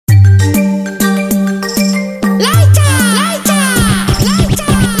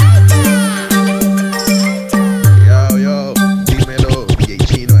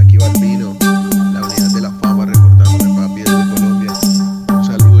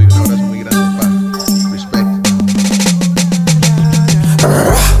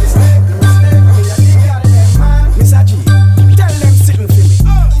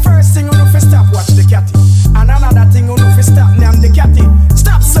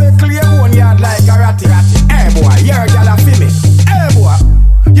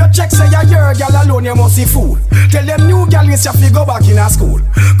must see fool. Tell them new gal is your fi go back in a school.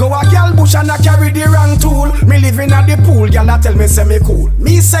 Go a gal bush and I carry the wrong tool. Me living at the pool, gal a tell me say me cool.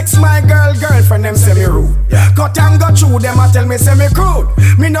 Me sex my girlfriend them say me rude. Cut and go through them a tell me say me crude.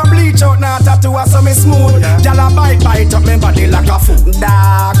 Me no bleach out now tattoo a so me smooth. Gal a bite up me body like a food.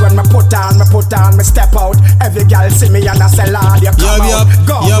 Dog when me put on, me step out. Every gal see me and I say Lord you come out.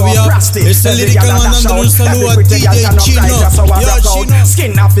 Go prosty. Every gal a dash out. Every pretty gal turn up right just so I rock out.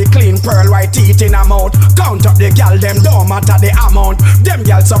 Skin off the clean pearl white teeth in a mouth. Count up the gal them don't matter the amount. Them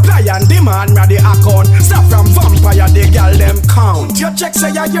gal supply and demand me the account. Stop from vampire the gal them count. Your check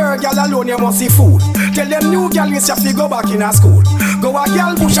say your gal alone you must see food. Tell them new gal is your fi go back in a school. Go a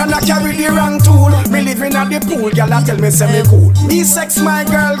gal bush and I carry the wrong tool. Me living at the pool, gal a tell me say me cool. Me sex my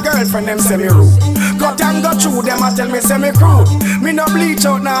girlfriend them say me rude. Cut and go through them a tell me say me crude. Me no bleach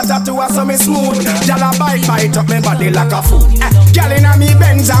out now tattoo a so me smooth. Gal a bite up me body like a food. Gal inna me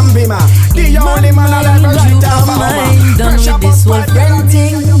Benz and Beamer. The only man alive right now. Done with this whole friend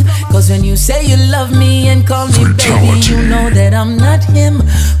thing. Cause when you say you love me and call me baby, you know that I'm not him.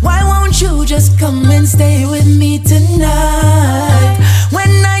 Why won't you just come and stay with me tonight?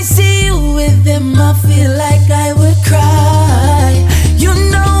 When I see you with him, I feel like I would cry. You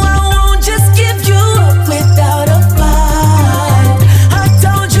know I won't just give you up without a fight. I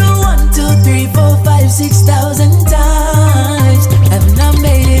told you 1, 2, 3, 4, 5, 6,000 times. Haven't I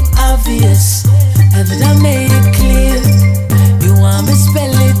made it obvious? Haven't I made it clear? You want me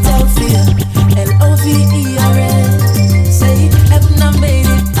spell it out for you? L-O-V-E-R-S. Say, haven't I made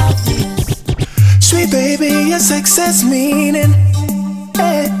it obvious? Sweet baby, your success meaning.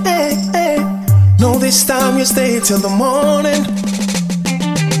 Hey, hey, hey. No, this time you stay till the morning.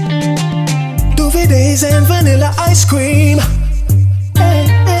 Duvet days and vanilla ice cream. Hey,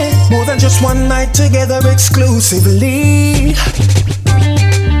 hey. More than just one night together exclusively.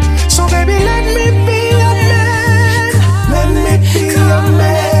 So baby, let me be your man. Let me be your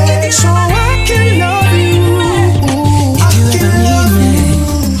man. So I can love you. If you ever need me,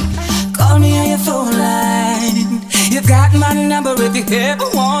 call me on your phone line. You've got my number if you ever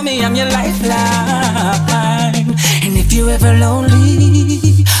want me, I'm your lifeline. And if you're ever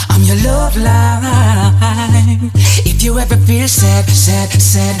lonely, I'm your love line. If you ever feel sad,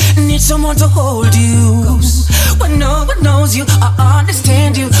 need someone to hold you. When no one knows you, I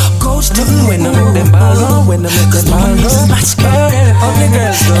understand you. Ghost to me when I make them ball up, when I make them ball up. My skirt, ugly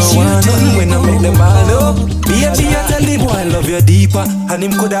girls don't want to when I make them ball up. Baby, I tell the boy I love you deeper, and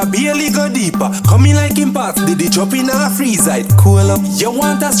him coulda barely go deeper. Coming like him past, did he drop in a freeze? I'd cool up. You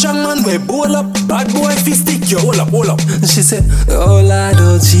want a strong man, we bowl up. Bad boy fi stick you, hold up. She said, oh Lord,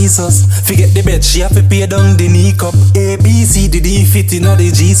 oh Jesus. Forget the bed, she have to pay down the knee cup. A, B, C, D, D fit in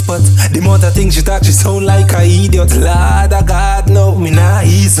the G-spot. The amount of things she talk, she sound like a idiot. Lord of God, no, me nah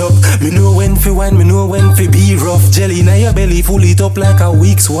ease up. Me know when fi wine, me know when fi be rough. Jelly in your belly, full it up like a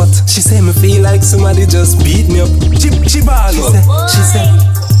week's what? She say me feel like somebody just beat me up. She ball up. She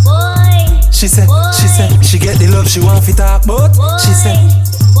said, she get the love she want fi talk about. She said,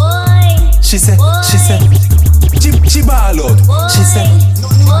 she ball out.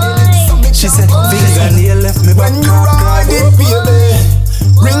 She said, fingernail left me back. When you ride it, baby,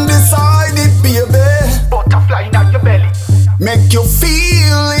 ring beside it, baby. Butterfly in your belly, make you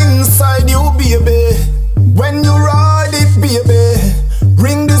feel inside you, baby. When you ride it, baby,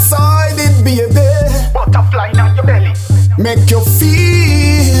 ring beside it, baby. Butterfly in your belly, make you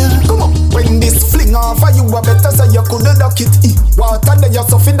feel. Come on, when this fling off, you a better say you coulda duck it. Water there you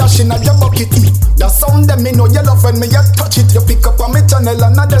so fi dash in your bucket. The sound them me know you love when me you touch it. You pick up on me channel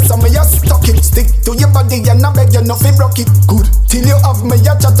and now there's some me you stuck it. Stick to your body and I beg you no fi broke it. Good till you have me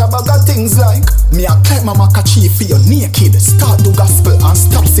you chat about things like me a climb a maca chief for you naked. Start do gospel and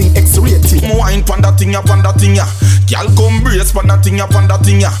stop sing X-rated. Wine pon that thing ya, pon that thing ya. Girl come brace pon that thing ya, pon that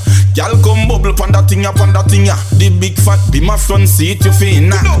thing ya. Girl come bubble pon that thing ya, pon that thing ya. The big fat be my front seat you fi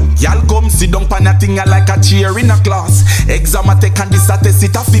knock. Girl come sit down pon that thing ya like a chair in a class. Exam a take and this a test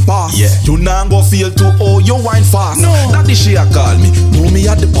it a fi pass. Yeah. You nah go feel too oh you wine fast. No. Daddy she a call me, know me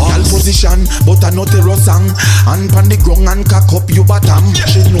at the bar. Girl position, but I know the song. And pon the ground and cock up you bottom. Yeah.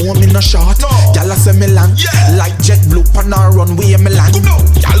 She know me no short. No. Girl a say me long, yeah. Like jet blue pon a runway me land.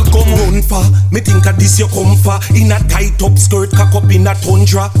 Girl come run for, me think a this you come for. In a tight up skirt, cock up in a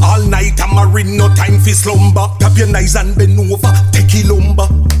tundra. All night I'm a ring, no time for slumber. Tap your knives and bend over, take it lumber.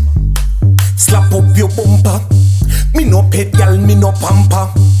 Slap up your bumper. Me no pet girl, me no pamper.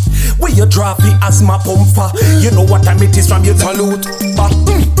 Where you drop it as my pumper. You know what time it is from your salute.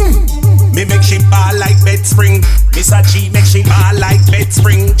 Me make she ball like bed spring. Miss a G make she ball like bed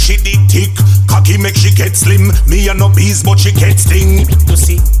spring. She did thick, cocky make she she get slim. Me a no bees, but she get sting. You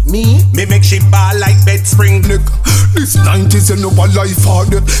see, me make she ball like bed spring. Nigga, this 90s and no life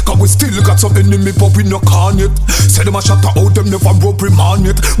hard yet. Cause we still got some enemy, but we no can yet. Say them a shut out, them never broke remand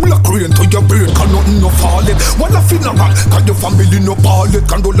yet. Black rain to your brain, can nothing no fall yet. While a funeral, can your family no ball yet.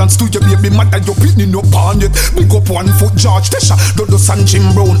 Condolence to your baby mother, your pitney no pan yet. Big up 1 foot George Tesha, Dodo San Jim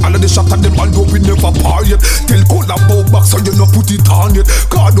Brown. All of the shot at them, although we never par yet. Tell cola bow back so you no put it on yet.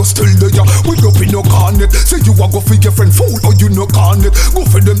 Cardo still there, we up in no can yet. Say you a go for your friend fool or you no can yet. Go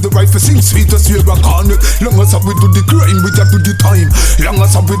for them the right for sing sweet as you ever can yet. Long as we do the crime, we just do the time. Long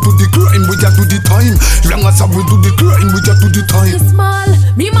as we do the crime, we just do the time. Long as we do the crime, we just do the time. Small,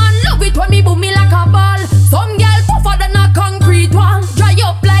 me man love it when me boom me like a ball. Some girl tougher than a concrete wall. Dry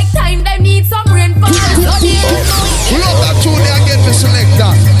up like time, they need some rainfall. Pull up that tune again, the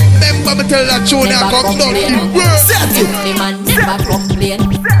selector. Remember me tell that tune I come down in work. Set it. Me man never complain.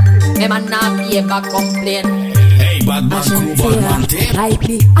 Me man not ever complain. Hey, bad man, cool, bad man, take. Like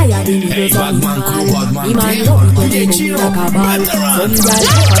the higher the needles on his fall. Me man love it when me boom like a ball. Some girl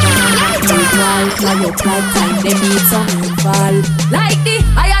tougher than a concrete wall. Dry up like time, they need some rainfall. Like the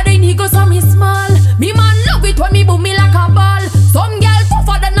higher the needles on his small. Me man love it when me boom me like a ball. Some girl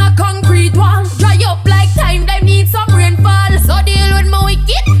tougher than a concrete wall. Dry up like time, they need some rainfall. So deal with my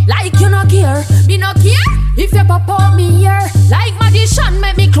wicked, like you no care. Me no care if you pop out me here. Like magician,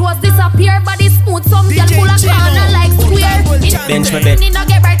 make me clothes disappear. Body smooth, some girl full of corner like square. Bench my bed. Me no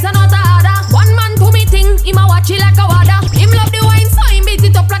get right, so not harder. One man do me thing, him a watch it like a water. Him love the wine, so him beat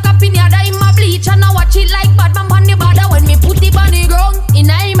it up like a pinata. Him a bleach and a watch it like bad man on the border. When me put it on the ground,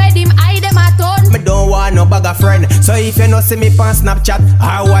 in I made him eye them a ton. Me don't want no bag of friend. So if you no see me on Snapchat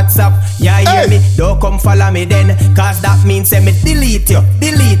or WhatsApp, yeah, hear me, don't come follow me then. Cause that means say me delete you.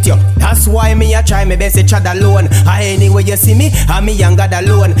 That's why me a try me best to chat alone. Anyway you see me, and me young God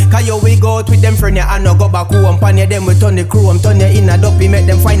alone. Cause you we go out with them friend, and no go back home. Pan you them we turn the crew, turn you in a dopey, make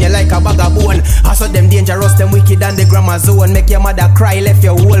them find you like a bag of bone. I saw them dangerous, them wicked and the grammar zone. Make your mother cry, left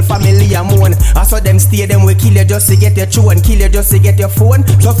your whole family a moan. I saw them stay, them we kill you just to get your tune, kill you just to get your phone.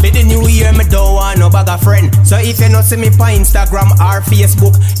 So for the new year, me don't want no bag of friend. So if you no see me on Instagram or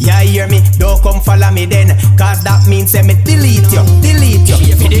Facebook, yeah, hear me, don't come follow me then. Cause that means say me delete you.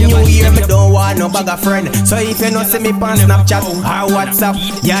 For the new year, me don't want no bag of friend. So if you no see me on Snapchat or WhatsApp,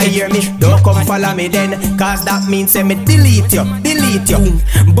 yeah, hear me, don't come follow me then. Cause that means say me delete you.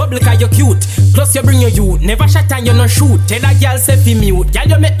 Bubble cause you cute, plus you bring your youth. Never shot and you no shoot. Tell a girl say fi mute. Girl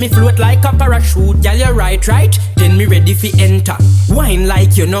you make me float like a parachute. Girl you right, then me ready fi enter. Wine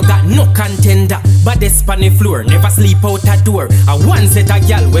like you no got no contender. But the span the floor, never sleep out a door. A one set a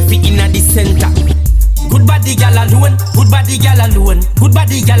girl we fi inna the center. Good body gal alone, good body gal alone, good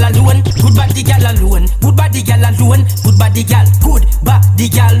body gal alone, good body gal alone, good body gal alone, good body gal, good body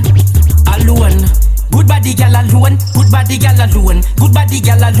gal alone. Good body gal alone, good body gal alone, good body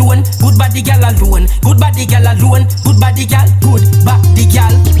gal alone, good body gal alone, good body gal alone, good body gal, good body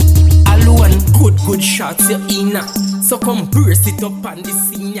gal alone. Good shots you inna, so come burst it up on the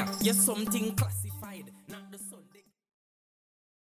scene. You're something class.